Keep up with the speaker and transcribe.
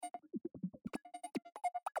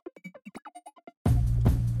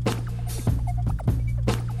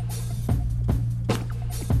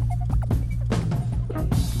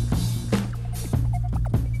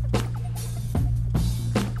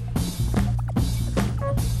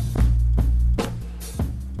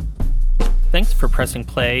for pressing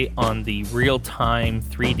play on the Real-Time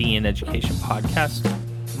 3D in Education podcast.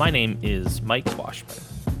 My name is Mike Washburn.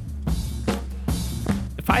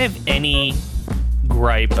 If I have any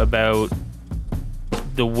gripe about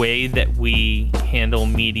the way that we handle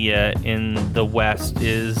media in the West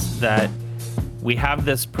is that we have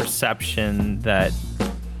this perception that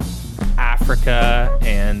Africa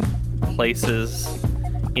and places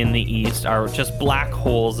in the East are just black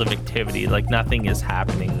holes of activity, like nothing is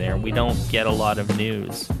happening there. We don't get a lot of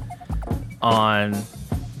news on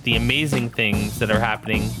the amazing things that are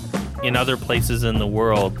happening in other places in the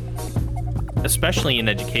world, especially in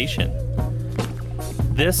education.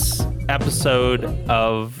 This episode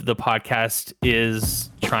of the podcast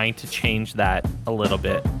is trying to change that a little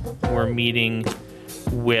bit. We're meeting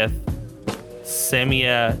with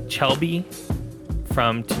Samia Chelbi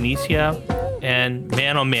from Tunisia, and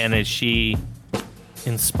man, oh man, is she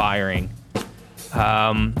inspiring.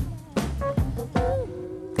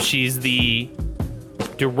 She's the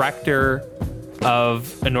director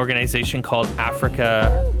of an organization called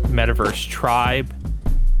Africa Metaverse Tribe.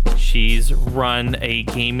 She's run a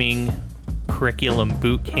gaming curriculum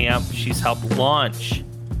boot camp. She's helped launch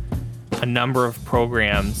a number of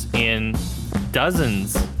programs in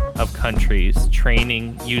dozens of countries,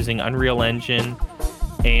 training using Unreal Engine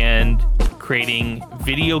and creating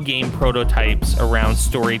video game prototypes around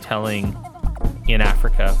storytelling in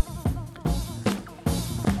Africa.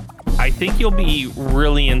 I think you'll be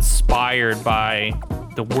really inspired by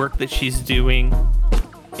the work that she's doing,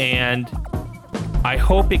 and I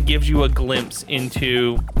hope it gives you a glimpse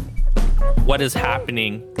into what is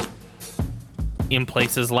happening in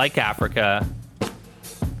places like Africa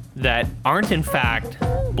that aren't in fact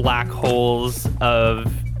black holes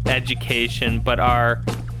of education, but are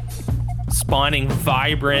spawning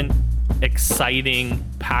vibrant, exciting,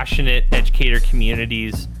 passionate educator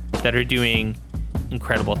communities that are doing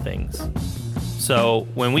incredible things. So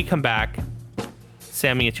when we come back,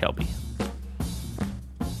 Samia Chelbi.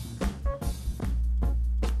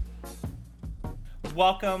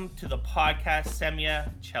 Welcome to the podcast, Samia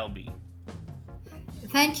Chelbi.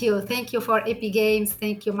 Thank you. Thank you for Epic Games.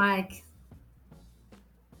 Thank you, Mike.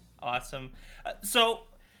 Awesome. So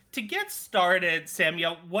to get started,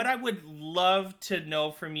 Samia, what I would love to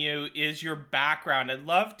know from you is your background. I'd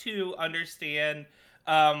love to understand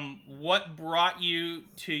what brought you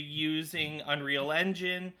to using Unreal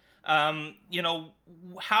Engine.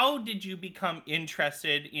 How did you become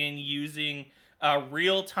interested in using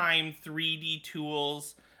real-time 3D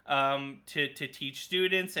tools to teach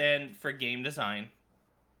students and for game design?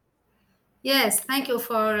 Yes, thank you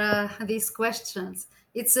for these questions.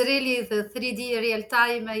 It's really the 3D real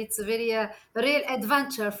time. It's a very real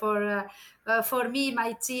adventure for me,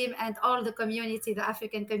 my team, and all the community, the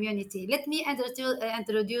African community. Let me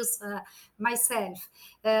introduce myself.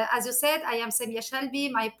 As you said, I am Samia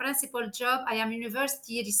Chelbi. My principal job, I am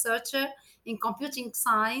university researcher in computing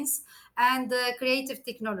science and creative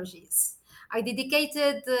technologies. I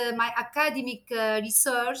dedicated my academic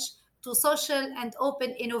research to social and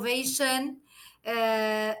open innovation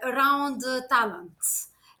around talents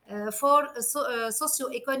for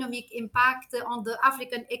socio-economic impact on the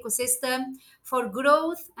African ecosystem, for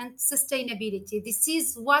growth and sustainability. This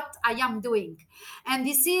is what I am doing. And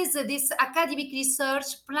this academic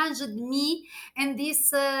research plunged me in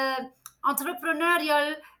this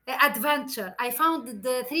entrepreneurial adventure. I found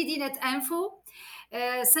the 3D Info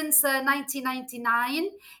since 1999.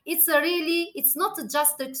 It's not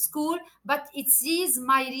just a school, but it is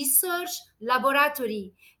my research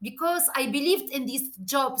laboratory, because I believed in these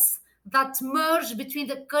jobs that merge between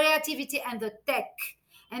the creativity and the tech.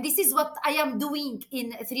 And this is what I am doing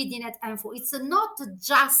in 3D Info. It's not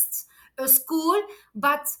just a school,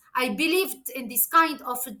 but I believed in this kind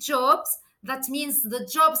of jobs. That means the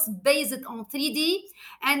jobs based on 3D.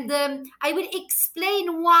 And I will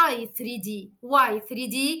explain why 3D. Why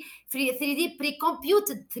 3D? 3D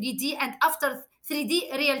pre-computed 3D and after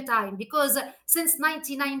 3D real time. Because since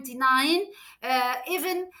 1999,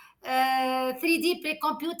 even 3D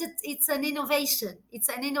pre-computed, it's an innovation. It's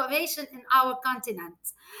an innovation in our continent.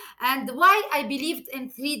 And why I believed in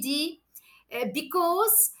 3D?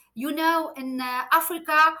 Because, in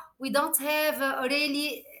Africa, we don't have a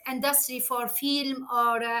really industry for film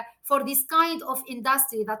or for this kind of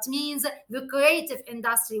industry. That means the creative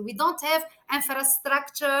industry. We don't have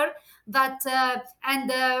infrastructure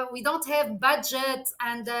and we don't have budget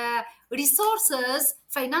and resources,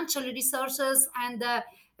 financial resources and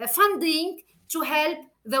funding to help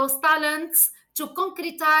those talents to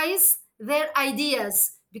concretize their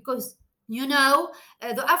ideas. Because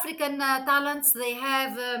the African talents, they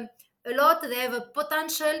have a lot. They have a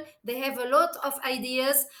potential. They have a lot of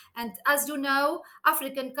ideas. And as you know,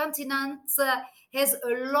 African continent has a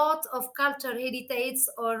lot of cultural heritage,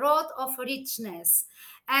 a lot of richness.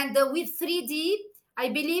 And with 3D, I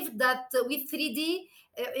believe that with 3D,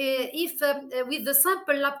 if with the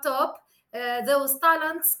sample laptop, those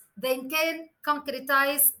talents, they can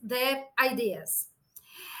concretize their ideas.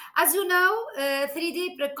 As you know,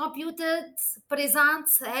 3D computed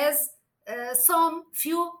presents has some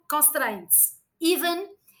few constraints, even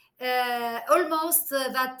almost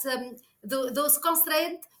that those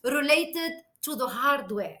constraints related to the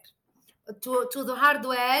hardware, to the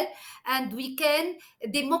hardware, and we can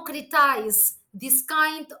democratize this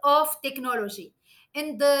kind of technology.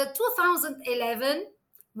 In the 2011,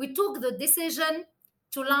 we took the decision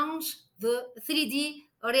to launch the 3D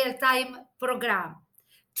real-time program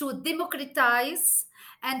to democratize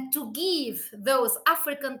and to give those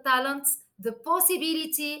African talents the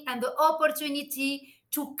possibility and the opportunity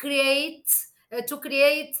to create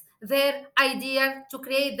their idea, to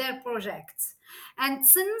create their projects. And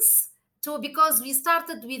since to because we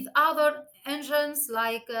started with other engines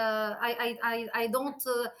like I don't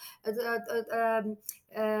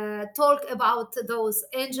talk about those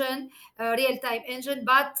engine real-time engine,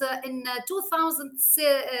 but in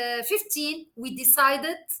 2015 we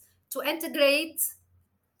decided to integrate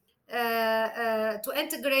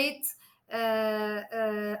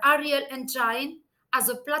Unreal Engine as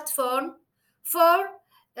a platform for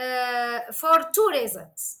for two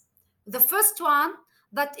reasons. The first one,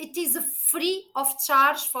 that it is free of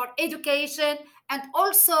charge for education and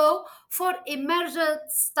also for emergent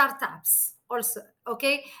startups also,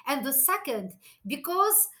 okay. And the second,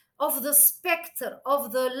 because of the specter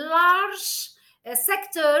of the large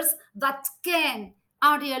sectors that can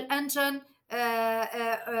Unreal Engine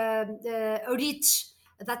reach.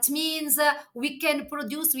 That means we can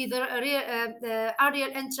produce with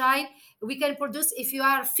Unreal Engine. We can produce, if you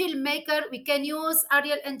are a filmmaker, we can use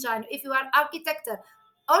Unreal Engine. If you are architect,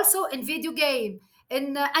 also in video game,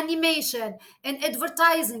 in animation, in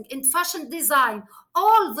advertising, in fashion design,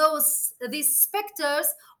 all these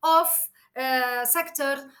specters of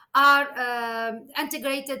sectors are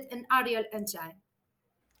integrated in Unreal Engine.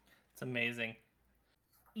 It's amazing.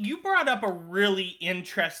 You brought up a really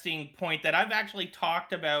interesting point that I've actually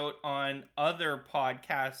talked about on other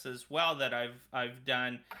podcasts as well that I've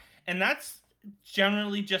done, and that's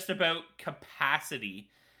generally just about capacity.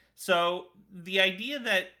 So the idea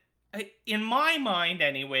that, in my mind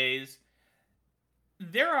anyways,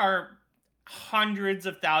 there are hundreds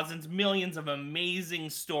of thousands, millions of amazing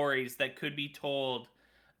stories that could be told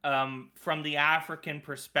from the African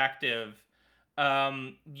perspective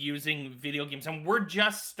using video games. And we're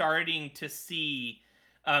just starting to see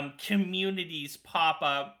communities pop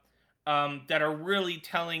up that are really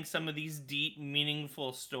telling some of these deep,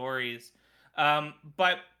 meaningful stories.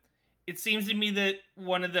 But it seems to me that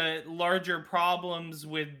one of the larger problems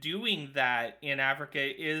with doing that in Africa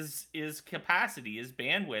is capacity, is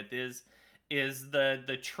bandwidth, is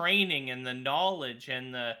the training and the knowledge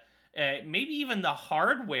and the maybe even the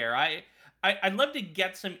hardware. I'd love to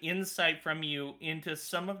get some insight from you into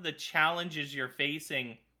some of the challenges you're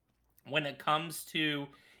facing when it comes to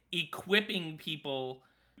equipping people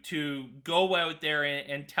to go out there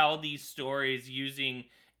and tell these stories using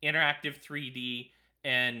interactive 3D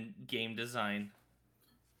and game design.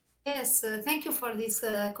 Yes, thank you for these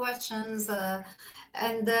questions.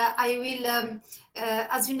 And I will,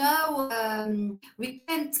 as you know, we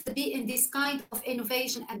can't be in this kind of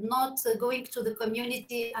innovation and not going to the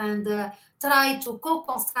community and try to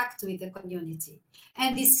co-construct with the community.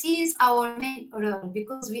 And this is our main role,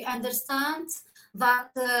 because we understand that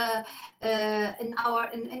in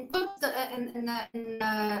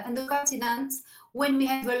the continent, when we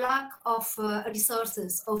have a lack of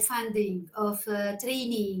resources, of funding, of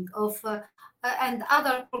training, of and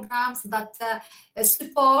other programs that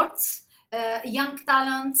support young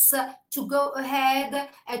talents to go ahead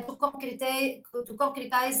and to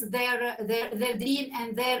concretize their dream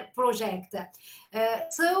and their project.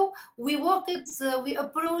 So we work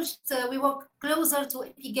closer to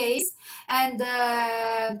Epic Games, and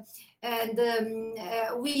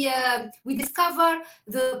we discover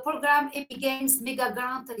the program Epic Games Mega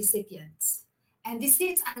Grant recipients. And this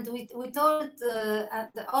is, and we told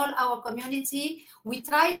all our community, we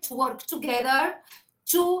try to work together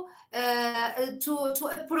to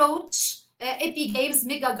approach Epic Games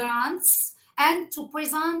Mega Grants and to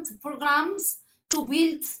present programs to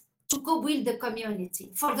co-build the community,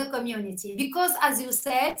 for the community. Because as you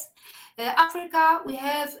said, Africa, we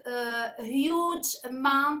have a huge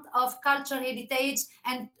amount of cultural heritage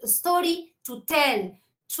and story to tell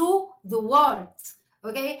to the world.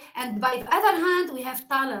 Okay, and by the other hand, we have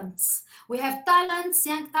talents. We have talents,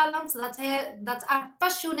 young talents that are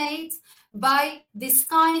passionate by this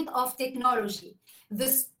kind of technology.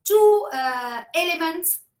 These two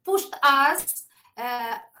elements pushed us,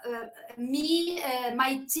 me,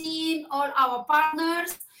 my team, all our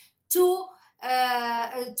partners, to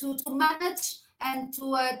to manage and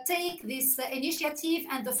to take this initiative,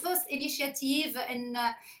 and the first initiative in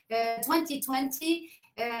 2020,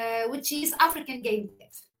 which is African Game Dev.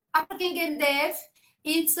 African Game Dev,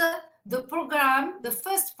 it's the program, the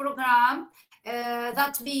first program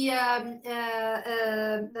that we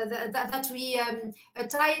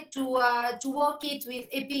try to work it with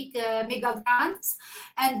Epic Mega Grants,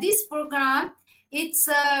 and this program, it's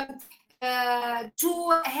to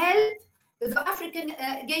help the African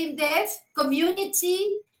game dev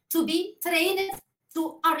community to be trained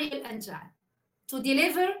to Unreal Engine, to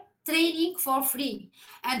deliver training for free.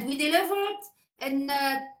 And we delivered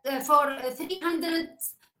for 300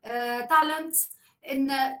 talents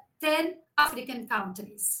in 10 African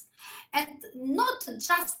countries. And not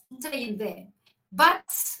just to train them, but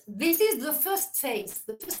this is the first phase.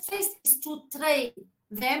 The first phase is to train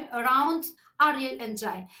them around Unreal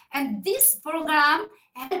Engine. And this program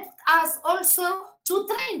helped us also to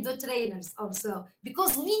train the trainers also,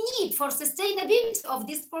 because we need, for sustainability of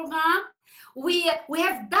this program, we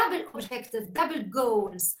have double objective, double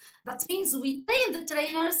goals. That means we train the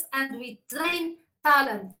trainers and we train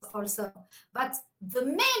talent also. But the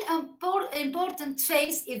main important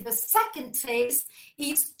phase is the second phase,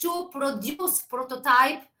 is to produce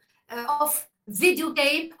prototype of video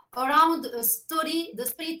game around a story, the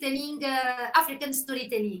storytelling, African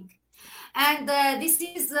storytelling. And this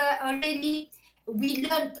is already, we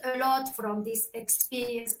learned a lot from this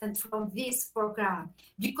experience and from this program,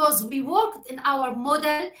 because we worked in our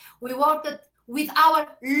model, we worked with our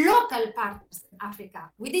local partners in Africa.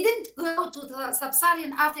 We didn't go to the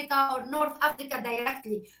Sub-Saharan Africa or North Africa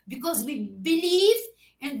directly, because we believe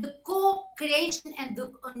in the co-creation and the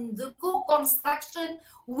co-construction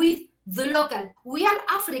with the local. We are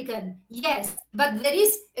African, yes, but there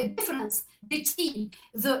is a difference between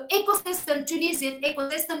the ecosystem, Tunisian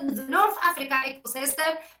ecosystem, the North Africa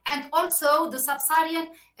ecosystem, and also the Sub-Saharan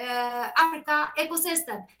Africa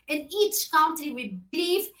ecosystem. In each country, we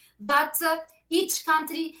believe that each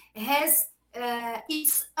country has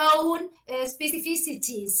its own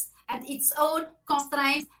specificities and its own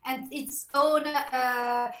constraints and its own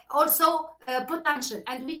also potential.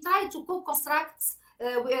 And we try to co-construct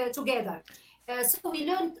together. So we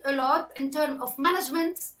learned a lot in terms of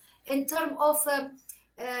management, in terms of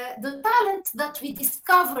the talent that we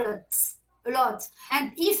discovered a lot.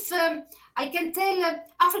 And if I can tell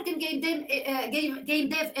African game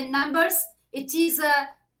dev in numbers, it is 10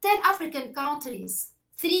 African countries,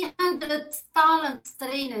 300 talents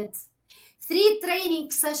trained, 3 training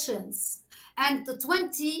sessions, and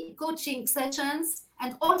 20 coaching sessions.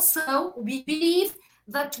 And also, we believe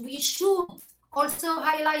that we should also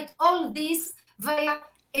highlight all this via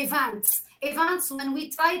events. Events when we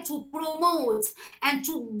try to promote and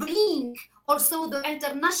to bring also the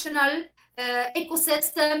international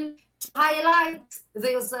ecosystem to highlight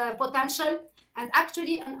this potential. And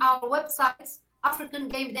actually on our website,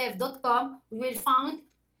 africangamedev.com, we will find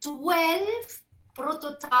 12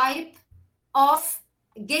 prototype of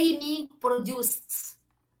gaming produced.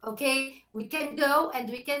 Okay, we can go and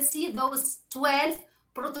we can see those 12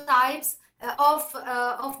 prototypes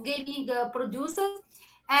of gaming producers,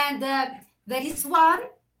 and there is one,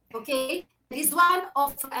 okay, there is one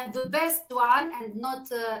of the best one, and not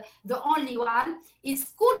the only one,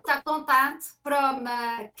 is Kurta Content from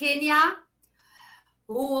Kenya,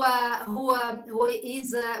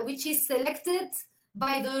 which is selected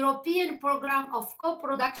by the European Program of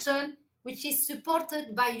Co-Production, which is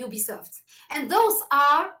supported by Ubisoft. And those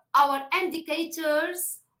are our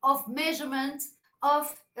indicators of measurement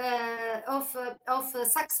of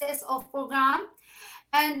success of program.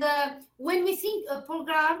 And when we think a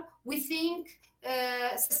program, we think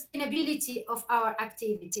sustainability of our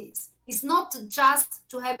activities. It's not just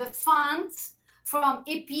to have a fund from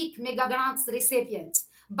Epic Mega Grants recipients,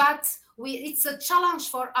 but it's a challenge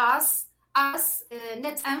for us as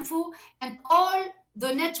NetInfo and all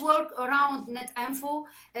the network around NetInfo,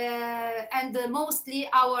 and mostly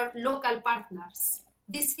our local partners.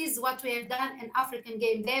 This is what we have done in African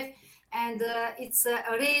Game Dev, and it's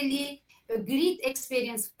really a great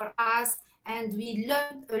experience for us, and we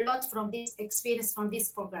learned a lot from this experience, from this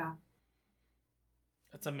program.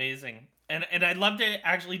 That's amazing. And I'd love to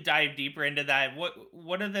actually dive deeper into that.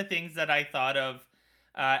 What are the things that I thought of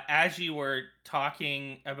as you were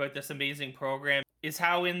talking about this amazing program? is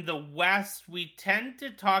how in the West we tend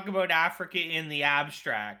to talk about Africa in the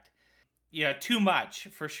abstract. Yeah, too much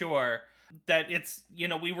for sure. That it's,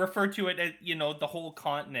 we refer to it as, the whole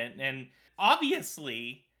continent. And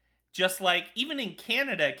obviously, just like even in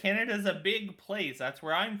Canada, Canada's a big place. That's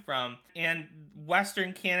where I'm from. And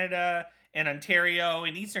Western Canada and Ontario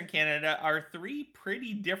and Eastern Canada are three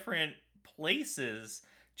pretty different places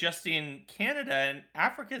just in Canada. And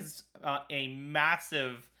Africa's a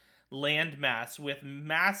massive landmass with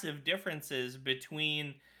massive differences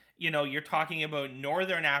between, you're talking about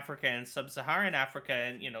northern Africa and sub-Saharan Africa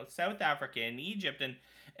and, South Africa and Egypt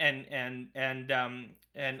and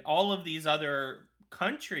all of these other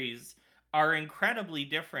countries are incredibly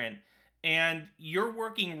different. And you're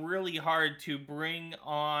working really hard to bring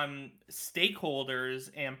on stakeholders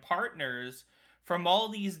and partners from all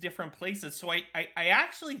these different places. So I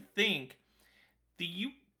actually think that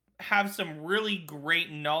you have some really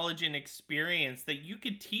great knowledge and experience that you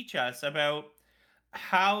could teach us about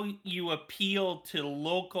how you appeal to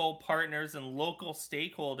local partners and local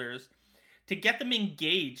stakeholders to get them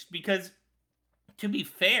engaged. Because to be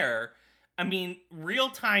fair, I mean, real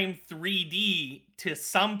time 3D to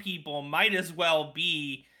some people might as well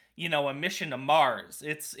be, a mission to Mars.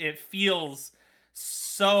 It feels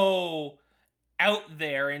so out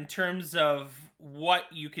there in terms of what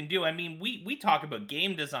you can do. I mean, we talk about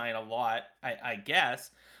game design a lot, I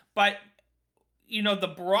guess, but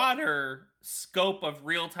the broader scope of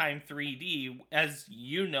real-time 3D, as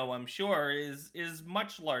you know, I'm sure, is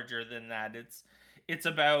much larger than that. It's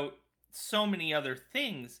about so many other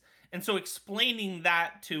things. And so explaining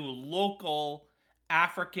that to local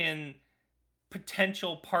African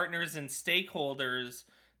potential partners and stakeholders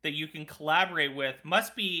that you can collaborate with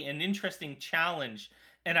must be an interesting challenge.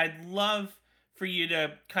 And I'd love for you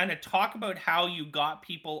to kind of talk about how you got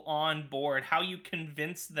people on board, how you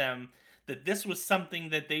convinced them that this was something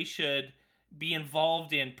that they should be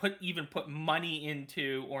involved in, put money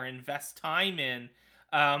into or invest time in,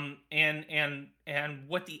 and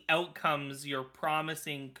what the outcomes you're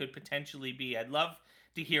promising could potentially be. I'd love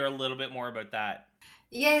to hear a little bit more about that.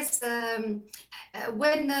 Yes,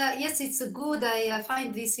 yes, it's a good. I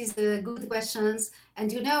find this is a good questions,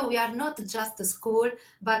 and we are not just a school,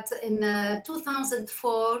 but in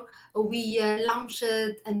 2004 we launched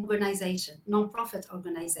an organization, non-profit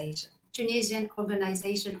organization, Tunisian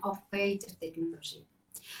Organization of Creative Technology,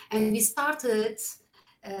 and we started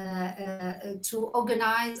to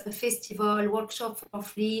organize a festival workshop for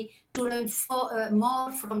free to learn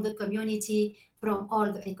more from the community, from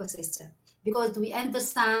all the ecosystem, because we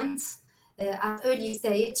understand at early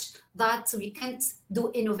stage that we can't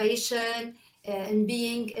do innovation and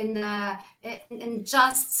being in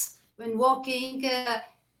just when working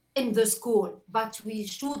in the school, but we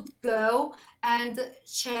should go and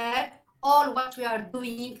share all what we are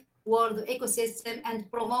doing for the ecosystem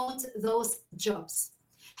and promote those jobs.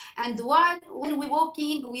 And when we're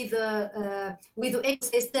working with the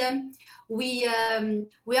ecosystem, we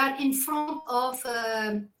are in front of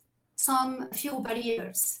some few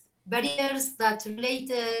barriers that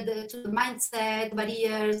related to the mindset,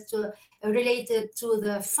 barriers related to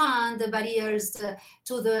the fund, barriers to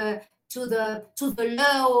the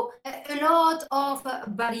law, a lot of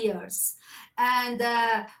barriers. And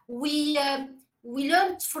we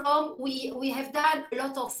learned from, we have done a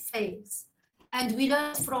lot of fails, and we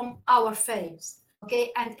learned from our fails.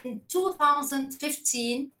 Okay, and in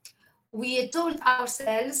 2015, we told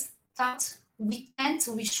ourselves that we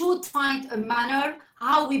should find a manner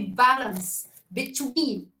how we balance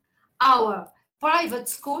between our private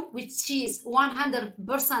school, which is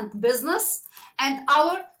 100% business, and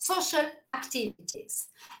our social activities.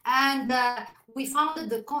 And we founded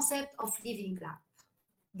the concept of Living Lab.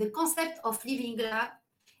 The concept of Living Lab,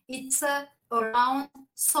 it's around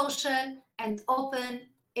social and open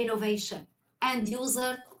innovation and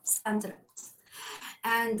user-centered.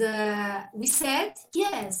 And we said,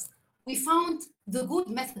 yes, we found the good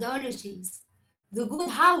methodologies, the good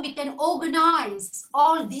how we can organize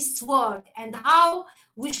all this work, and how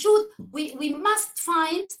we must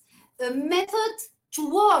find a method to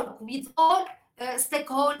work with all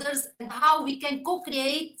stakeholders, and how we can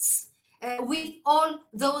co-create with all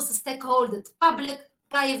those stakeholders, public,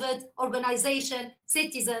 private, organization,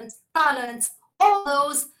 citizens, talents, all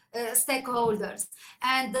those stakeholders.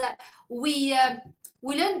 And we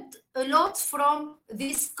learned a lot from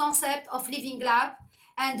this concept of Living Lab,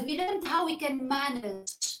 and we learned how we can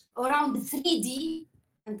manage around 3D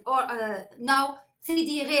or now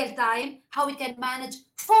 3D real time, how we can manage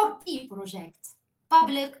 40 projects,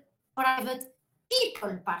 public, private,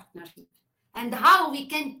 people partnership, and how we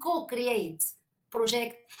can co-create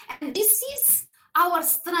project. And this is our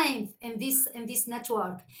strength in this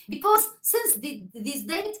network, because since this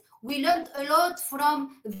date we learned a lot from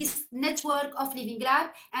this network of living lab,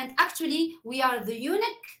 and actually we are the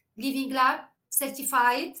unique living lab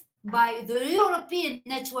certified by the European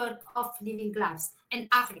network of living labs in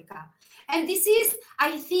Africa. And this is,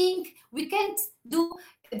 I think, we can't do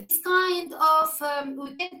this kind of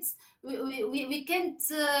we can't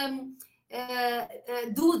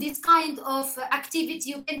do this kind of activity.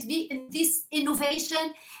 You can't be in this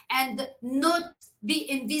innovation and not be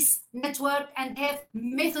in this network and have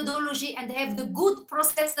methodology and have the good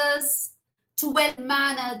processes to well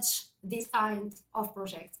manage this kind of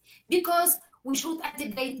project, because we should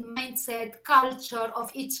integrate mindset, culture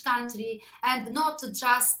of each country, and not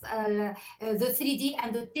just the 3D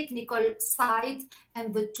and the technical side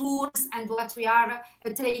and the tools and what we are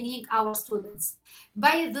training our students.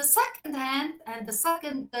 By the second hand, and the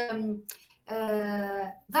second,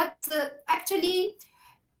 actually,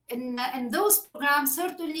 in those programs,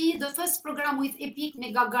 certainly the first program with EPIC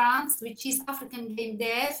Mega Grants, which is African Game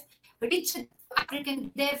Dev, reached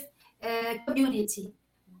African Dev community.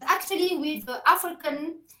 Actually, with the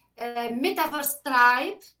African Metaverse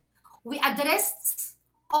Tribe, we addressed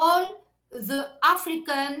all the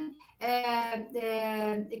African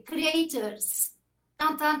creators,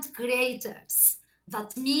 content creators.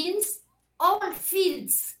 That means all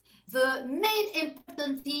fields, the main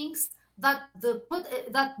important things that the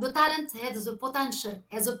talent has the potential,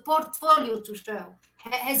 has a portfolio to show,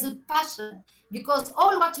 has a passion, because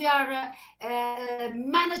all what we are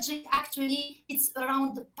managing actually, it's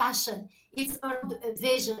around passion, it's around a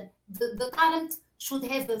vision. The talent should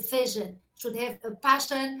have a vision, should have a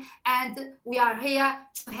passion, and we are here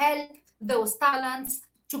to help those talents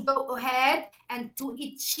to go ahead and to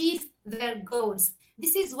achieve their goals.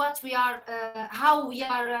 This is what we are, how we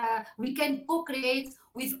are, we can co-create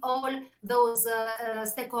with all those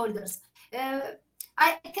stakeholders.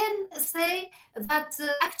 I can say that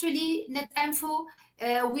actually NetInfo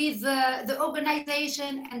with the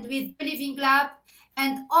organization and with the Living Lab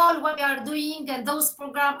and all what we are doing and those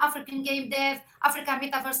programs, African Game Dev, Africa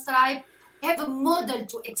Metaverse Tribe, have a model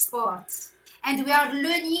to export. And we are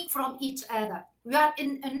learning from each other. We are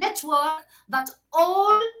in a network that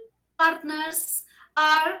all partners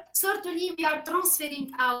are, certainly we are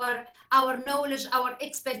transferring our knowledge, our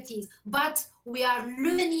expertise, but we are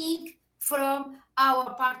learning from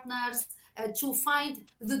our partners to find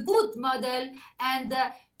the good model and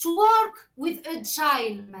to work with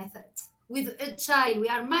agile method. With agile, we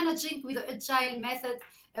are managing with agile method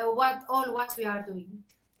what we are doing.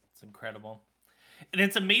 It's incredible. And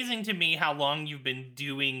it's amazing to me how long you've been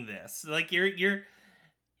doing this. Like you're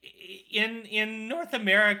in North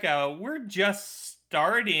America, we're just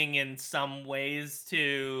starting in some ways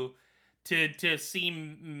to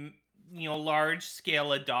see large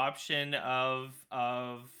scale adoption of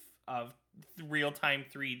real time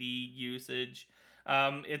 3D usage.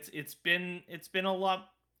 It's been a lot.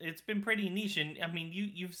 It's been pretty niche, and I mean,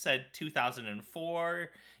 you've said 2004.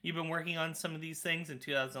 You've been working on some of these things in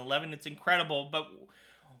 2011. It's incredible. But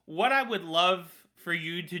what I would love for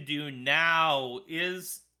you to do now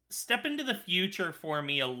is step into the future for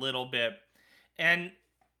me a little bit, and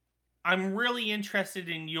I'm really interested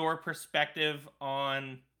in your perspective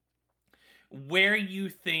on where you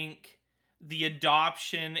think the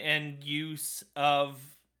adoption and use of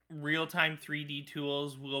real-time 3D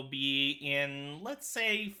tools will be in, let's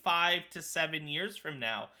say, 5 to 7 years from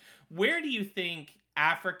now. Where do you think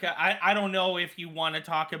Africa, I don't know if you want to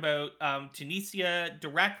talk about Tunisia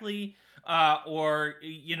directly, or,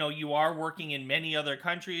 you are working in many other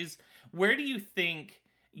countries. Where do you think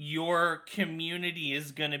your community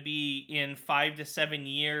is going to be in 5 to 7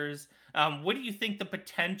 years? What do you think the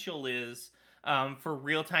potential is for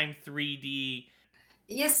real-time 3D?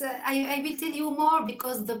 Yes, I will tell you more,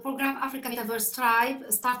 because the program Africa Metaverse Tribe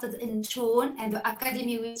started in June and the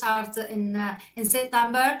academy will start in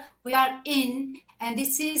September. We are in, and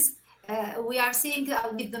this is we are seeing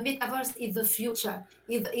with the metaverse is the future.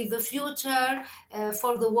 Is the future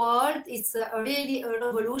for the world. It's really a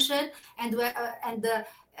revolution, and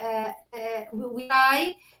we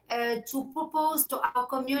try to propose to our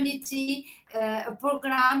community a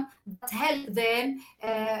program that help them,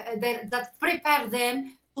 that prepare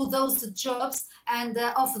them to those jobs and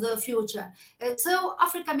of the future. So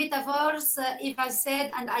Africa Metaverse, if I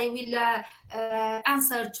said, and I will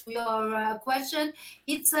answer to your question,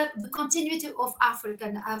 it's the continuity of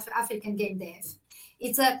African game dev.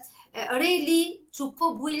 It's really to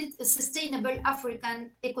co-build a sustainable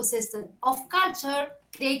African ecosystem of culture,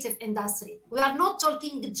 creative industry. We are not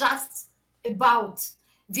talking just about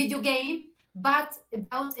video game. but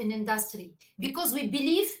about an industry, because we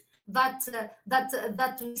believe that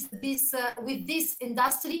with this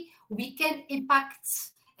industry we can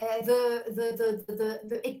impact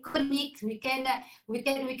the economic. We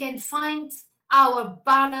can find our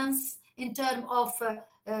balance in terms of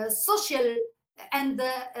social and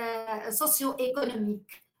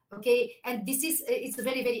socio-economic. Okay, and this is it's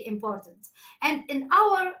very very important. And in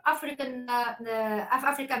our Africa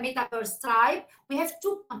Metaverse tribe, we have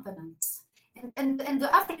two components. And the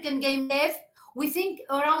African Game Dev, we think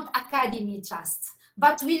around academy just.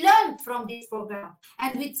 But we learned from this program,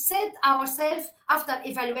 and we said ourselves after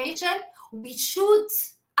evaluation, we should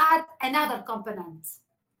add another component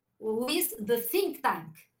with the think tank.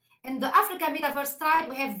 In the Africa Metaverse tribe,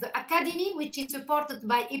 we have the academy, which is supported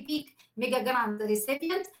by EPIC Mega Grant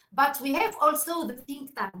recipient, but we have also the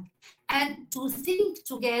think tank. And to think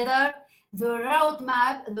together the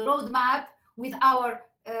roadmap with our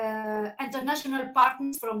international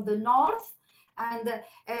partners from the north, and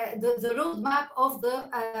the roadmap of the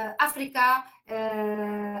Africa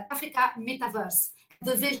Metaverse,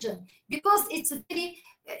 the vision, because it's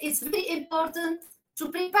very important to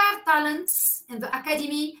prepare talents in the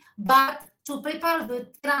academy, but to prepare the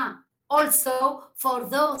terrain also for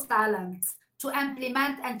those talents to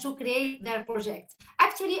implement and to create their projects.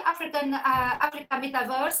 Actually, Africa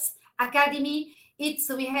Metaverse Academy,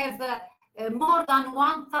 we have more than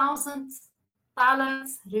 1,000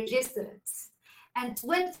 talents registered and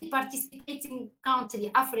 20 participating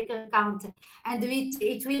African country. And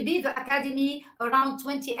it will be the academy around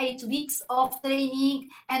 28 weeks of training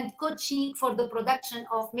and coaching for the production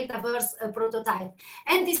of metaverse prototype.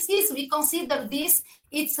 And we consider this,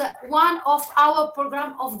 it's one of our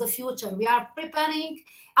program of the future. We are preparing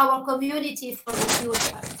our community for the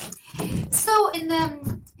future. So in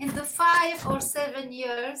the 5 or 7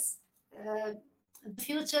 years, the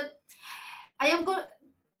future, I am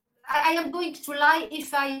going to lie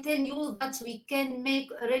if I tell you that we can make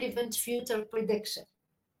a relevant future prediction.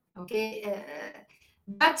 Okay,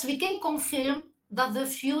 but we can confirm that the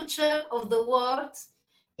future of the world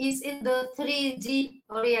is in the 3D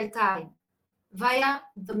real time via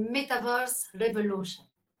the metaverse revolution.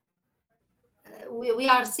 We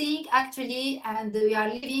are seeing actually, and we are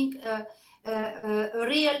living a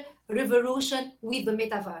real revolution with the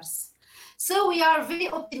metaverse. So we are very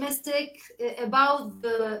optimistic about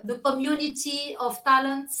the community of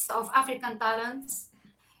talents, of African talents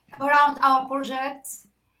around our project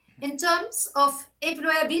in terms of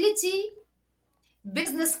employability,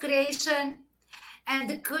 business creation, and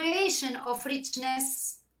the creation of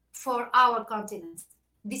richness for our continent.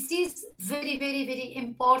 This is very, very, very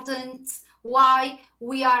important, why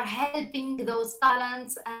we are helping those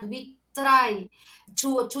talents and we try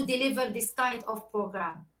to deliver this kind of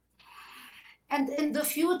program. And in the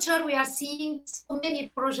future, we are seeing so many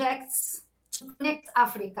projects to connect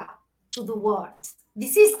Africa to the world.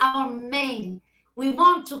 This is our main. We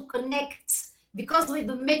want to connect, because with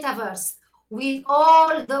the metaverse, with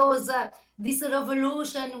all those, this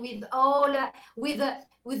revolution, with all, with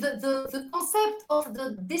the concept of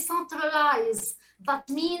the decentralized, that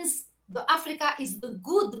means the Africa is the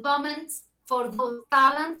good moment for those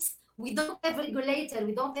talents. We don't have regulator,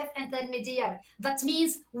 we don't have intermediary. That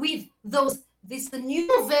means with this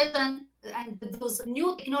new vision and those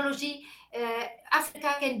new technology,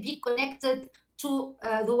 Africa can be connected to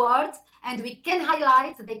the world, and they can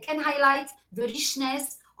highlight the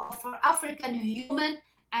richness of our African human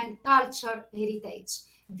and culture heritage.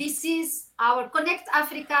 This is our Connect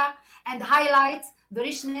Africa, and highlight the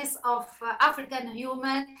richness of African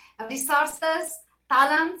human resources,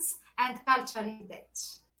 talents, and culture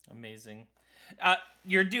heritage. Amazing.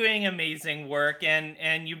 You're doing amazing work,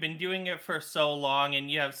 and you've been doing it for so long, and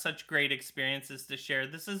you have such great experiences to share.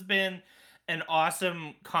 This has been an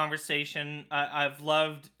awesome conversation. I've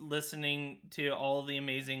loved listening to all the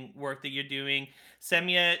amazing work that you're doing.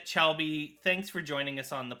 Samia, Chelbi, thanks for joining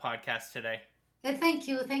us on the podcast today. Thank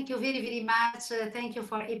you very, very much. Thank you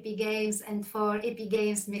for Epic Games and for Epic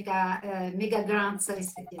Games Mega Grants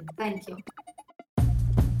recipient. Thank you.